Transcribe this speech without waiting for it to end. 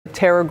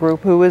terror group?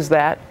 Who is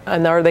that?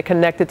 And are they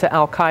connected to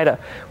Al-Qaeda?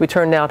 We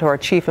turn now to our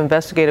chief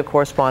investigative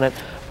correspondent,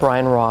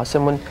 Brian Ross.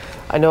 And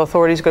I know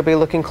authorities are going to be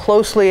looking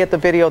closely at the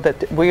video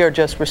that we are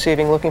just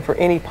receiving, looking for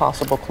any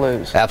possible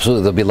clues.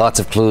 Absolutely. There'll be lots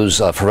of clues,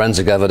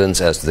 forensic evidence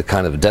as to the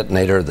kind of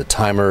detonator, the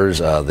timers,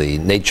 the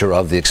nature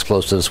of the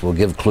explosives will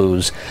give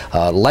clues.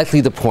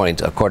 Likely to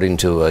point, according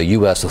to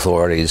U.S.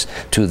 authorities,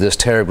 to this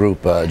terror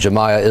group,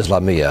 Jemayah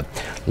Islamiya,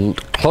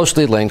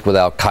 closely linked with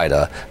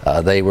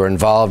Al-Qaeda. They were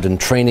involved in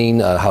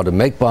training how to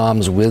make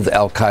bombs with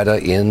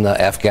Al-Qaeda in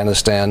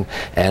Afghanistan,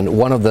 and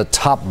one of the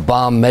top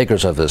bomb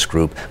makers of this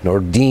group,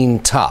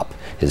 Nordin Top,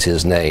 is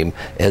his name,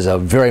 is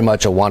very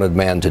much a wanted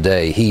man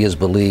today. He is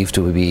believed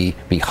to be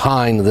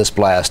behind this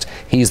blast.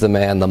 He's the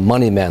man, the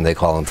money man they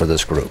call him for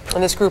this group.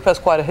 And this group has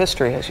quite a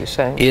history, as you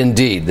say.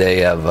 Indeed. They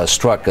have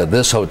struck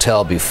this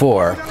hotel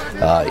before.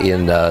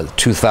 In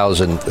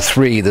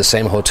 2003, the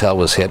same hotel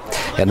was hit.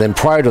 And then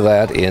prior to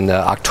that, in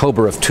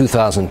October of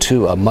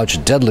 2002, a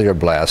much deadlier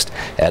blast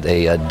at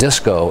a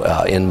disco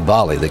in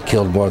Bali that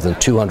killed more than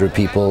 200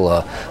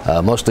 people,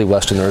 mostly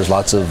Westerners,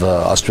 lots of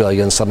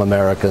Australians, some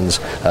Americans.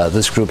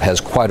 This group has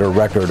quite a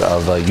record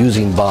of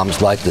using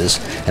bombs like this,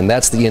 and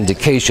that's the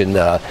indication.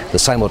 The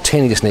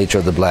simultaneous nature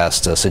of the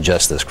blast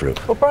suggests this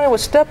group. Well, Brian,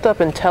 with stepped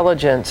up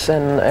intelligence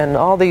and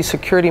all these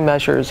security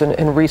measures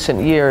in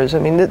recent years, I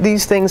mean,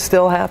 these things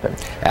still happen.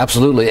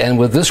 Absolutely, and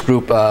with this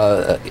group,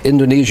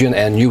 Indonesian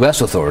and U.S.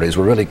 authorities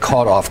were really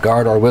caught off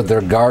guard or with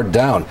their guard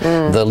down.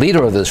 The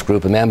leader of this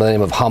group, a man by the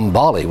name of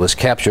Hambali, was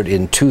captured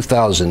in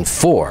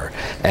 2004,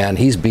 and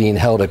he's being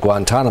held at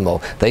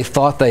Guantanamo. They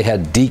thought they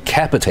had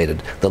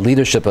decapitated the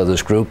leadership of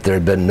this group. There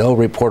had been no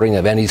reporting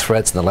of any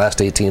threats in the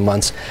last 18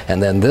 months,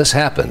 and then this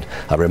happened.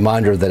 A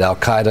reminder that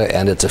Al-Qaeda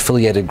and its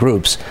affiliated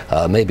groups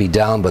may be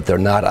down, but they're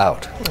not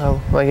out. Oh,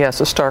 well,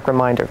 yes, a stark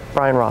reminder.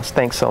 Brian Ross,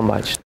 thanks so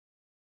much.